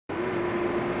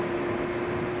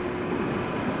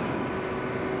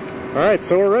Alright,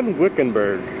 so we're in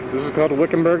Wickenburg. This is called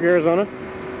Wickenburg, Arizona.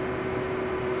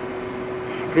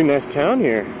 Pretty nice town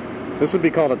here. This would be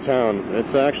called a town.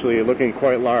 It's actually looking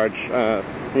quite large,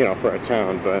 you know, for a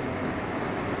town, but...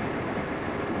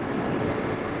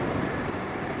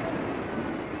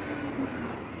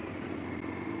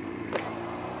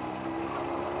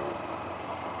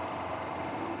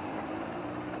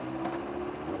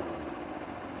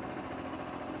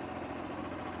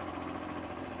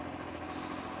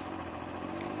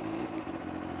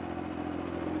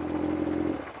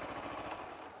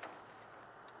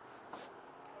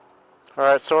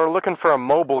 Alright, so we're looking for a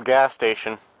mobile gas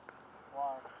station.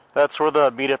 Why? That's where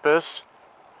the meetup is.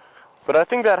 But I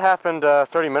think that happened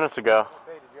 30 minutes ago.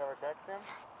 Say, did you ever text him?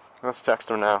 Let's text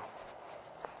him now.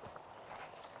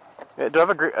 Yeah, do I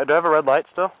have a red light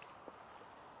still?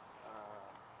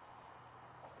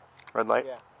 Red light?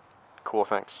 Yeah. Cool,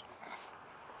 thanks.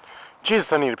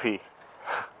 Jesus, I need to pee.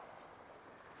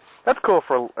 That's cool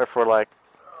if we're like...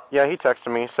 Yeah, he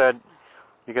texted me. He said,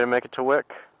 you gonna make it to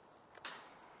Wick?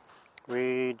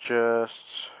 We just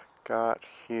got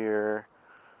here.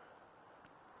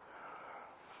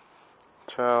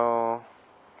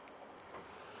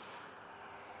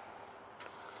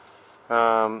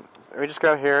 We just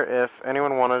got here if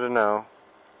anyone wanted to know.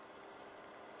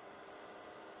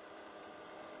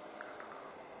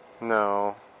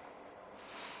 No.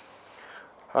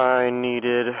 I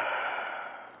needed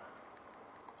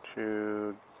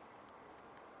to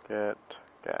get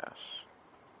gas.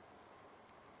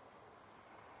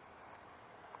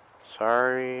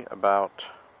 Sorry about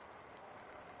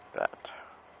that.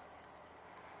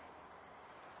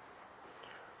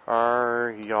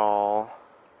 Are y'all...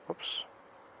 Whoops.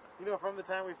 You know, from the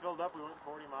time we filled up, we went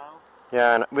 40 miles.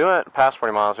 Yeah, and we went past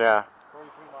 40 miles, yeah.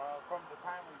 43 miles. From the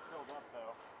time we filled up,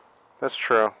 though. That's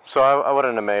true. So I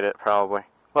wouldn't have made it, probably.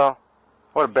 Well,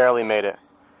 I would have barely made it.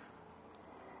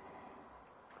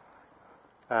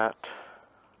 At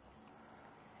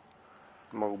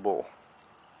mobile.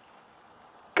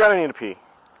 Gotta need to pee.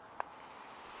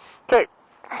 Okay.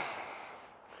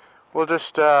 We'll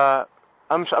just,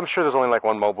 I'm sure there's only like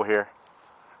one mobile here.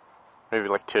 Maybe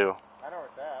like two. I know where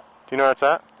it's at. Do you know where it's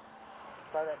at?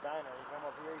 By that diner. You come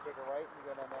up here, you take a right, and you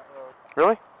go down that road.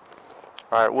 Really?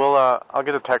 Alright, we'll, I'll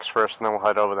get a text first, and then we'll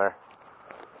head over there.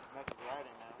 That's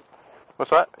riding now.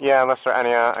 What's that? Yeah, unless there are any,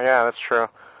 yeah, that's true.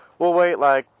 We'll wait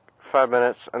like 5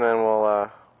 minutes, and then we'll,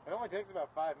 It only takes about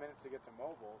 5 minutes to get to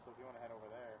Mobile, so if you want to head over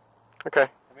there.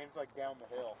 Okay. I mean, it's like down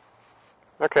the hill.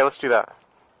 Okay, let's do that.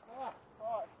 Ah,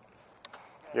 God.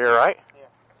 You alright? Yeah.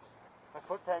 My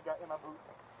foot peg got in my boot.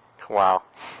 Wow.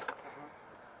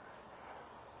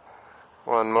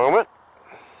 One moment.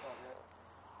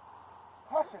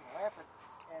 Caution, lamp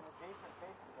and adjacent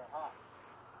faces are hot.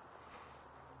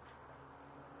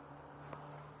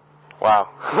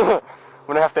 Wow. I'm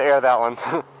gonna have to air that one.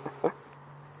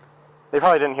 They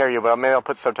probably didn't hear you, but maybe I'll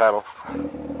put subtitles.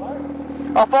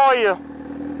 What? I'll follow you.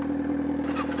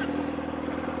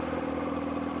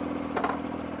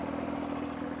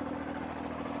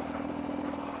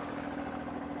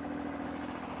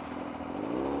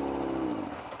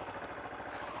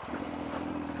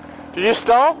 Did you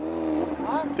stall?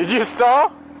 Huh? Did you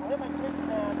stall? I hit my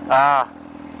kickstand. Ah.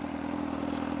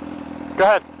 Go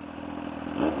ahead.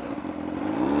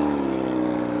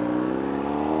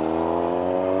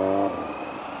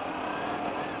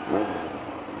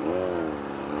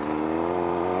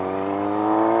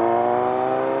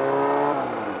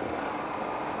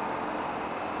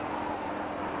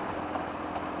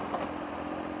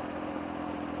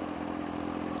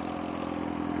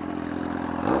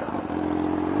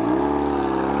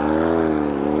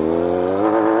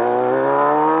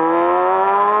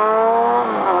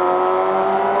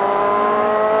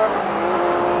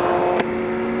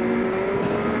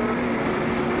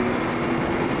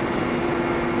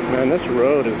 Man, this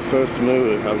road is so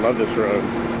smooth. I love this road.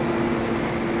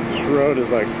 This road is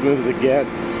like smooth as it gets.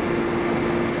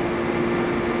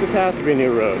 This has to be a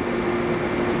new road.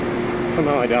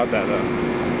 Somehow I doubt that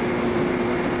though.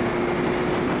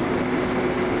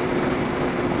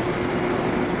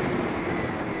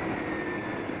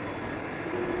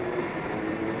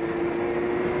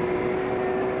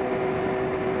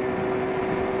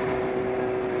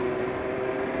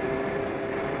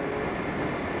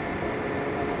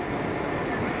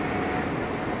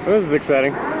 This is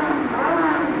exciting.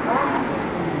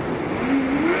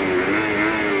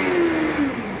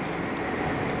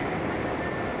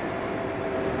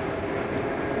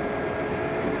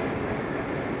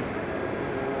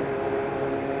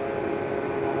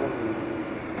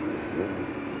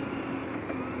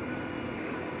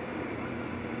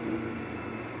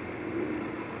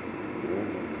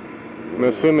 I'm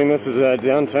assuming this is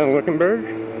downtown Wickenburg.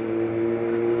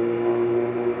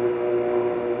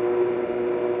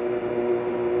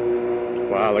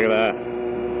 Wow, look at that.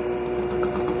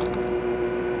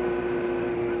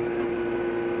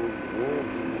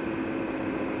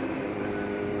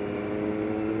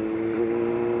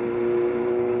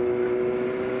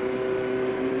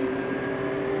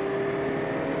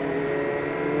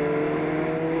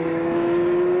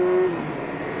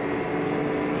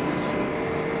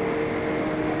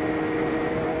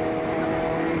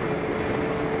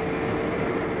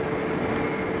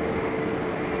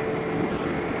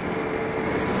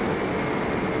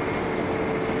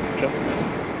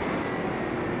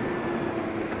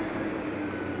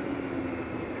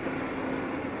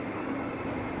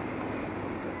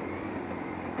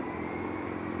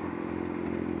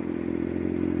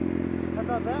 I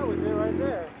thought that was it right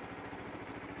there.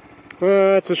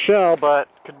 It's a shell, but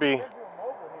could be.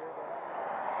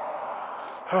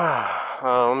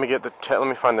 Let me get the. Let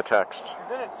me find the text. Because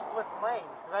then it splits lanes.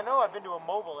 Because I know I've been to a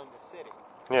mobile in the city.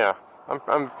 Yeah,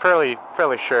 I'm fairly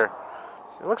sure.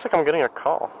 It looks like I'm getting a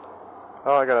call.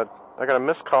 Oh, I got a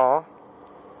missed call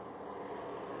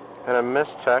and a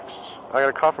missed text. I got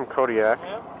a call from Kodiak.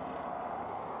 Yeah.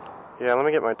 Yeah, let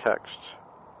me get my text.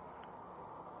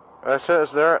 It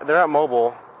says they're at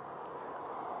mobile,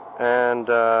 and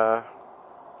you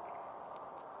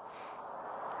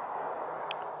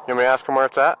want me to ask them where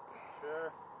it's at?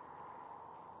 Sure.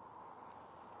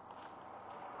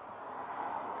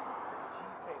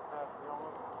 Cheesecake factory.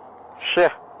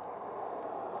 Shit.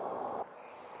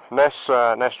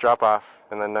 Nice drop off,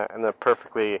 and the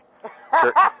perfectly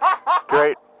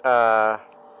great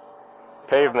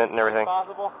pavement and everything.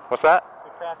 Possible. What's that?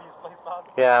 The crappiest place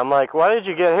possible. Yeah, I'm like, why did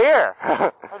you get here?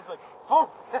 I was like, oh.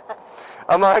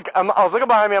 I was looking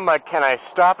behind me. I'm like, can I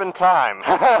stop in time?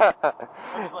 I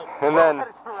was like,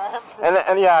 and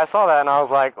then yeah, I saw that, and I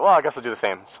was like, well, I guess I'll do the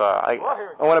same. So I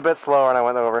went a bit slower, and I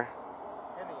went over.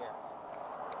 In the S.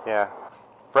 Yeah,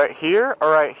 right here or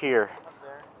right here? Up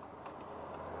there.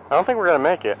 I don't think we're gonna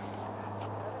make it. I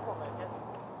think we'll make it.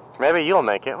 Maybe you'll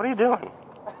make it. What are you doing?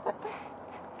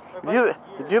 You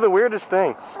do the weirdest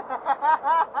things.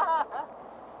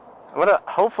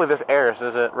 Hopefully this airs.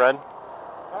 Is it red?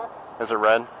 Huh? Is it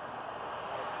red?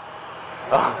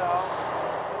 Oh. I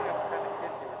feel like I'm trying to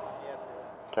kiss you or something. Yes,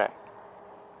 Okay.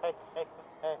 hey.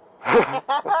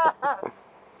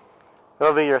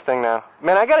 That'll be your thing now.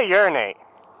 Man, I gotta urinate.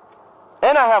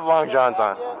 And I have long johns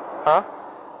on. Yet? Huh?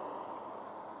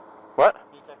 What?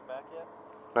 Can you check back yet?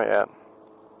 Not yet.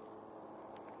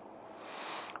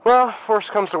 Well,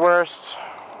 worst comes to worst,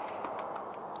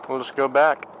 we'll just go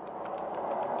back.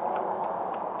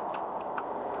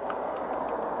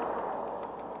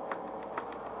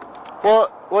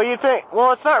 Well, you think?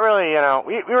 Well, it's not really.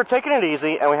 We were taking it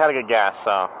easy, and we had a good gas,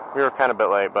 so we were kind of a bit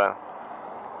late. But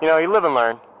you live and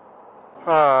learn.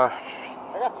 I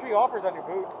got 3 offers on your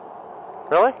boots.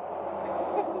 Really?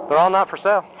 They're all not for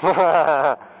sale.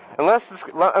 unless it's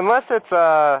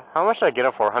how much did I get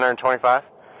them for? 125.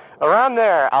 Around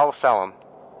there, I'll sell them.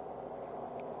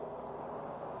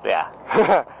 Yeah.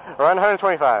 Around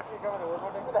 125. You're coming to work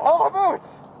one day. Where the hell are my boots?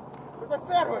 Where's my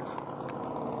sandwich?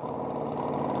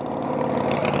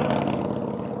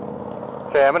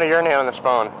 Okay, I'm going to urinate on this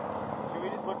phone. Should we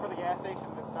just look for the gas station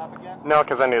and then stop again? No,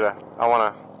 because I need to. I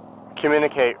want to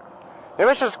communicate. Maybe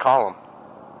I should just call them.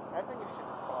 I think you should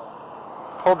just call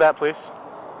them. Hold that, please. You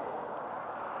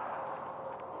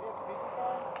didn't speak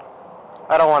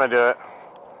I don't want to do it.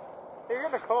 Hey, you're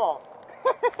gonna call.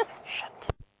 Shit.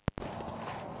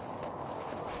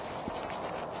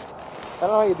 I don't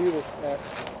know how you do this, Matt.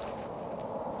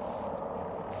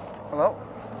 Hello?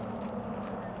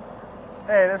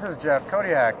 Hey, this is Jeff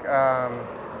Kodiak.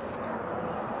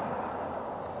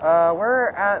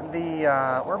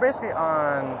 We're basically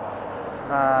on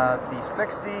the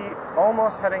 60,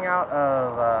 almost heading out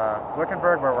of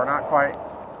Wickenburg, but we're not quite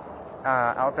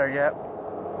out there yet.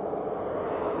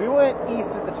 We went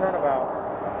east at the turnabout.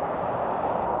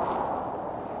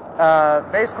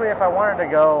 Basically, if I wanted to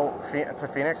go to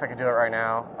Phoenix, I could do it right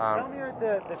now. Tell me you're at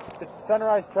the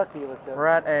Sunrise truck dealership. We're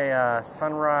at a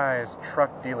Sunrise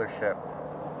truck dealership.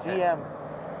 GM.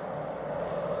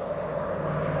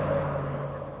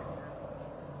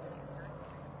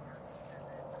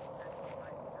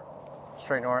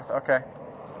 Straight north, okay.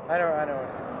 I know.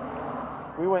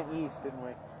 We went east, didn't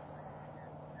we?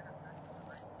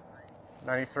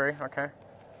 93, okay.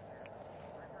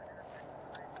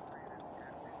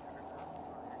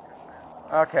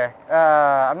 Okay,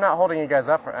 I'm not holding you guys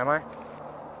up, am I?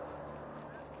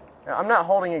 I'm not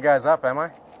holding you guys up, am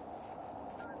I?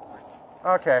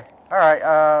 Okay,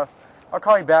 alright, I'll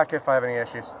call you back if I have any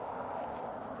issues.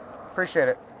 Appreciate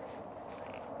it.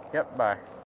 Yep, bye.